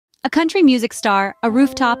A country music star, a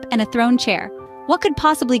rooftop, and a throne chair. What could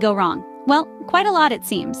possibly go wrong? Well, quite a lot it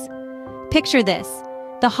seems. Picture this.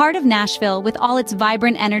 The heart of Nashville, with all its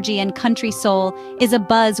vibrant energy and country soul, is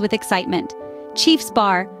abuzz with excitement. Chief's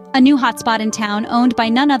Bar, a new hotspot in town owned by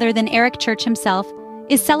none other than Eric Church himself,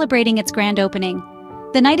 is celebrating its grand opening.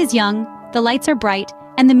 The night is young, the lights are bright,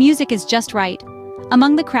 and the music is just right.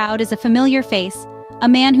 Among the crowd is a familiar face, a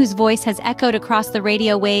man whose voice has echoed across the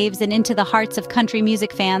radio waves and into the hearts of country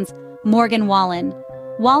music fans, Morgan Wallen.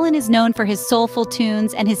 Wallen is known for his soulful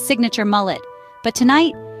tunes and his signature mullet, but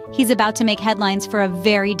tonight, he's about to make headlines for a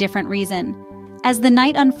very different reason. As the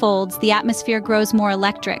night unfolds, the atmosphere grows more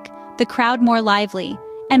electric, the crowd more lively,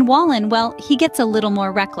 and Wallen, well, he gets a little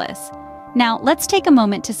more reckless. Now, let's take a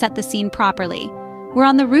moment to set the scene properly. We're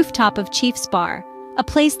on the rooftop of Chief's Bar, a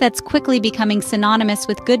place that's quickly becoming synonymous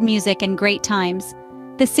with good music and great times.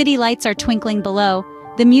 The city lights are twinkling below,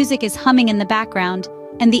 the music is humming in the background,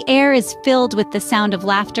 and the air is filled with the sound of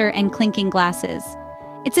laughter and clinking glasses.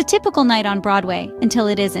 It's a typical night on Broadway, until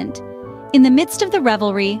it isn't. In the midst of the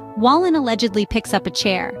revelry, Wallen allegedly picks up a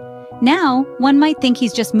chair. Now, one might think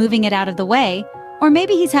he's just moving it out of the way, or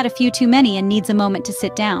maybe he's had a few too many and needs a moment to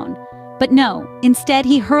sit down. But no, instead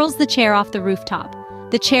he hurls the chair off the rooftop.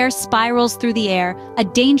 The chair spirals through the air, a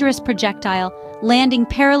dangerous projectile, landing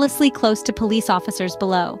perilously close to police officers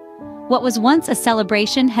below. What was once a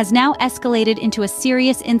celebration has now escalated into a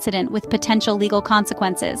serious incident with potential legal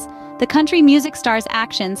consequences. The country music star's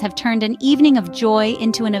actions have turned an evening of joy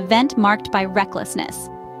into an event marked by recklessness.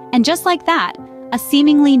 And just like that, a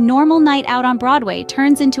seemingly normal night out on Broadway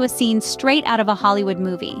turns into a scene straight out of a Hollywood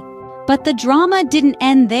movie. But the drama didn't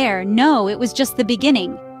end there. No, it was just the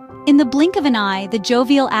beginning. In the blink of an eye, the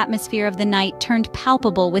jovial atmosphere of the night turned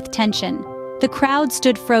palpable with tension. The crowd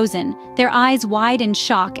stood frozen, their eyes wide in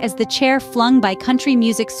shock as the chair flung by country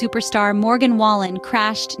music superstar Morgan Wallen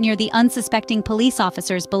crashed near the unsuspecting police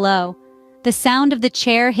officers below. The sound of the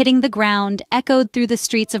chair hitting the ground echoed through the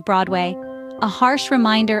streets of Broadway, a harsh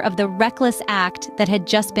reminder of the reckless act that had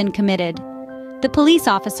just been committed. The police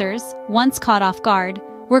officers, once caught off guard,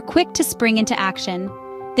 were quick to spring into action.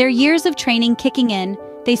 Their years of training kicking in,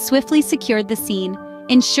 they swiftly secured the scene,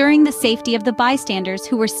 ensuring the safety of the bystanders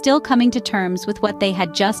who were still coming to terms with what they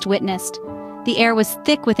had just witnessed. The air was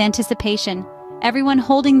thick with anticipation, everyone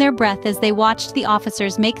holding their breath as they watched the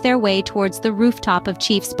officers make their way towards the rooftop of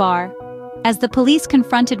Chief's Bar. As the police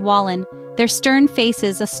confronted Wallen, their stern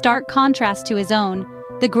faces a stark contrast to his own,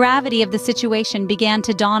 the gravity of the situation began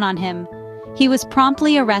to dawn on him. He was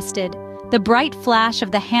promptly arrested, the bright flash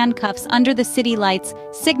of the handcuffs under the city lights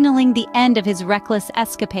signaling the end of his reckless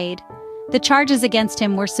escapade. The charges against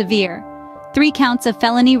him were severe. 3 counts of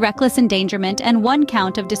felony reckless endangerment and 1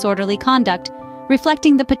 count of disorderly conduct,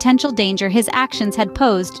 reflecting the potential danger his actions had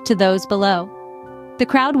posed to those below. The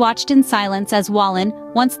crowd watched in silence as Wallen,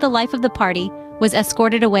 once the life of the party, was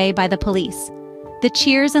escorted away by the police. The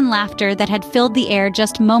cheers and laughter that had filled the air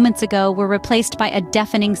just moments ago were replaced by a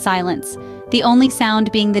deafening silence, the only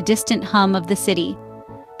sound being the distant hum of the city.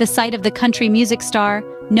 The sight of the country music star,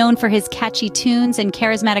 known for his catchy tunes and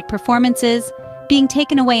charismatic performances, being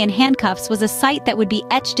taken away in handcuffs was a sight that would be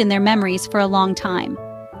etched in their memories for a long time.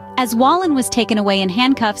 As Wallen was taken away in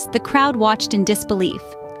handcuffs, the crowd watched in disbelief.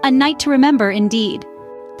 A night to remember, indeed.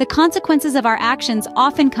 The consequences of our actions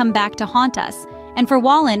often come back to haunt us, and for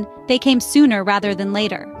Wallen, they came sooner rather than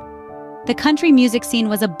later. The country music scene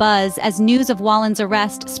was abuzz as news of Wallen's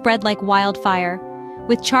arrest spread like wildfire.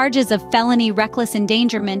 With charges of felony reckless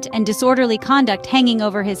endangerment and disorderly conduct hanging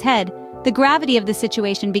over his head, the gravity of the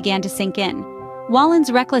situation began to sink in.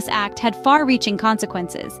 Wallen's reckless act had far-reaching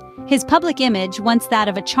consequences. His public image, once that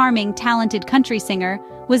of a charming, talented country singer,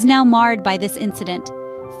 was now marred by this incident.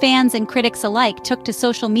 Fans and critics alike took to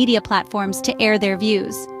social media platforms to air their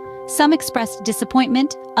views. Some expressed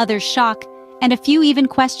disappointment, others shock, and a few even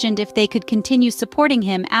questioned if they could continue supporting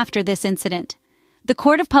him after this incident. The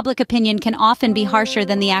court of public opinion can often be harsher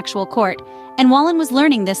than the actual court, and Wallen was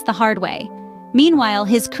learning this the hard way. Meanwhile,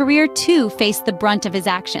 his career too faced the brunt of his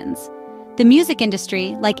actions. The music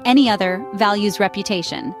industry, like any other, values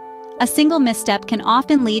reputation. A single misstep can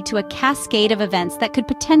often lead to a cascade of events that could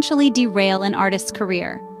potentially derail an artist's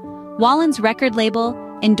career. Wallen's record label,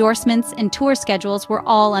 endorsements, and tour schedules were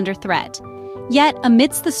all under threat. Yet,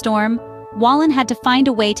 amidst the storm, Wallen had to find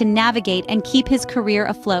a way to navigate and keep his career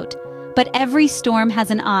afloat. But every storm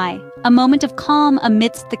has an eye, a moment of calm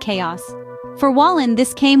amidst the chaos. For Wallen,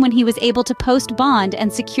 this came when he was able to post bond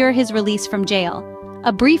and secure his release from jail.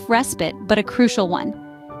 A brief respite, but a crucial one.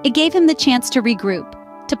 It gave him the chance to regroup,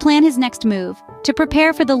 to plan his next move, to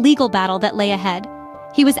prepare for the legal battle that lay ahead.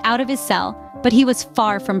 He was out of his cell, but he was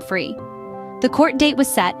far from free. The court date was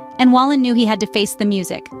set, and Wallen knew he had to face the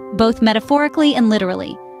music, both metaphorically and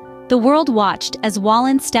literally. The world watched as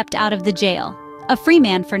Wallen stepped out of the jail, a free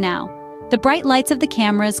man for now. The bright lights of the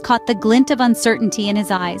cameras caught the glint of uncertainty in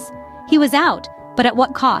his eyes. He was out, but at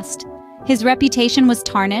what cost? His reputation was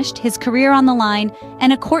tarnished, his career on the line,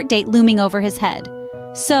 and a court date looming over his head.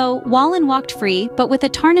 So, Wallen walked free, but with a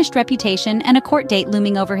tarnished reputation and a court date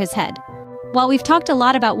looming over his head. While we've talked a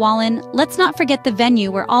lot about Wallen, let's not forget the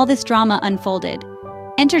venue where all this drama unfolded.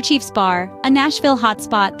 Enter Chief's Bar, a Nashville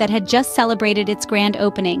hotspot that had just celebrated its grand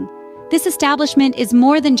opening. This establishment is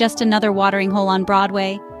more than just another watering hole on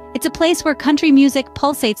Broadway. It's a place where country music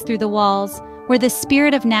pulsates through the walls, where the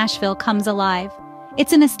spirit of Nashville comes alive.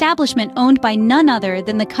 It's an establishment owned by none other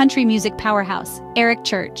than the country music powerhouse, Eric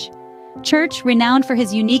Church. Church, renowned for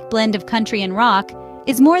his unique blend of country and rock,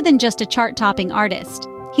 is more than just a chart-topping artist.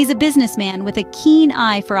 He's a businessman with a keen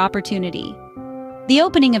eye for opportunity. The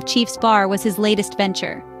opening of Chief's Bar was his latest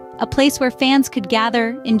venture, a place where fans could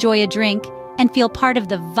gather, enjoy a drink, and feel part of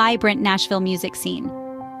the vibrant Nashville music scene.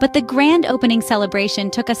 But the grand opening celebration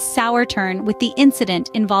took a sour turn with the incident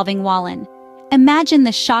involving Wallen. Imagine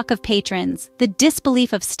the shock of patrons, the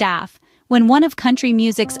disbelief of staff, when one of country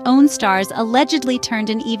music's own stars allegedly turned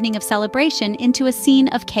an evening of celebration into a scene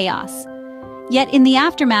of chaos. Yet in the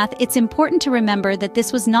aftermath, it's important to remember that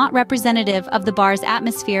this was not representative of the bar's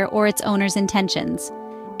atmosphere or its owner's intentions.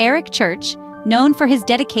 Eric Church, known for his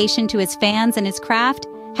dedication to his fans and his craft,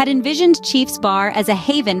 had envisioned Chief's Bar as a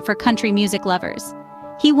haven for country music lovers.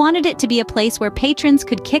 He wanted it to be a place where patrons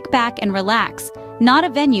could kick back and relax, not a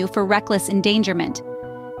venue for reckless endangerment.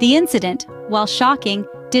 The incident, while shocking,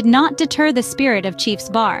 did not deter the spirit of Chief's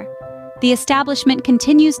Bar. The establishment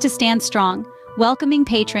continues to stand strong, welcoming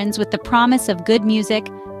patrons with the promise of good music,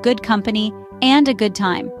 good company, and a good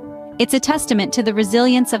time. It's a testament to the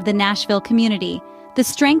resilience of the Nashville community, the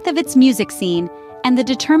strength of its music scene, and the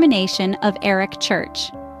determination of Eric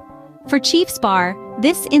Church. For Chief's Bar,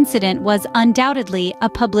 this incident was undoubtedly a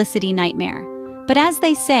publicity nightmare. But as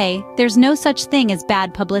they say, there's no such thing as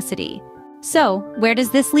bad publicity. So, where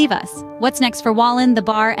does this leave us? What's next for Wallen, the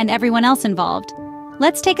bar, and everyone else involved?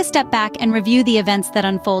 Let's take a step back and review the events that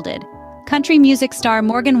unfolded. Country music star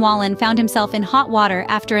Morgan Wallen found himself in hot water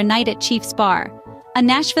after a night at Chief's Bar, a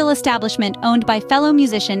Nashville establishment owned by fellow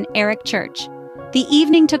musician Eric Church. The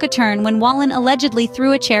evening took a turn when Wallen allegedly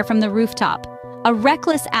threw a chair from the rooftop, a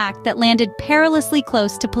reckless act that landed perilously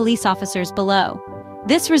close to police officers below.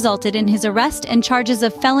 This resulted in his arrest and charges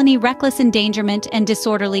of felony reckless endangerment and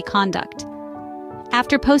disorderly conduct.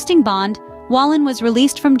 After posting bond, Wallen was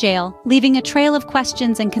released from jail, leaving a trail of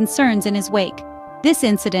questions and concerns in his wake. This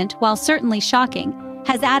incident, while certainly shocking,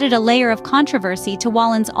 has added a layer of controversy to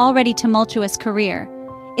Wallen's already tumultuous career.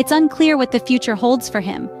 It's unclear what the future holds for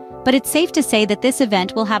him, but it's safe to say that this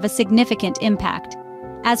event will have a significant impact.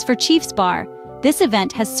 As for Chief's Bar, this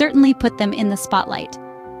event has certainly put them in the spotlight.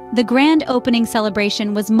 The grand opening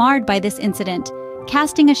celebration was marred by this incident,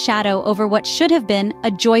 casting a shadow over what should have been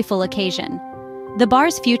a joyful occasion. The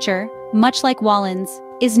bar's future, much like Wallen's,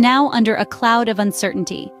 is now under a cloud of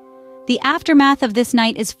uncertainty. The aftermath of this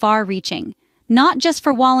night is far-reaching, not just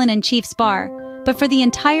for Wallen and Chief's Bar, but for the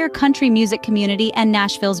entire country music community and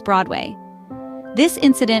Nashville's Broadway. This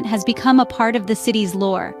incident has become a part of the city's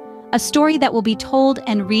lore, a story that will be told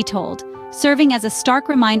and retold, serving as a stark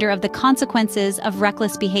reminder of the consequences of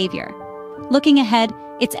reckless behavior. Looking ahead,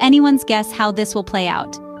 it's anyone's guess how this will play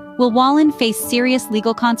out. Will Wallen face serious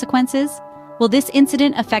legal consequences? Will this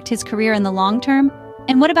incident affect his career in the long term?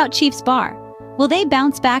 And what about Chief's Bar? Will they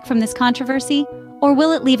bounce back from this controversy, or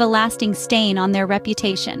will it leave a lasting stain on their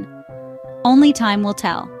reputation? Only time will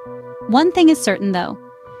tell. One thing is certain, though.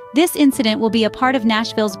 This incident will be a part of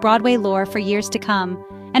Nashville's Broadway lore for years to come,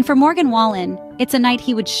 and for Morgan Wallen, it's a night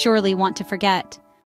he would surely want to forget.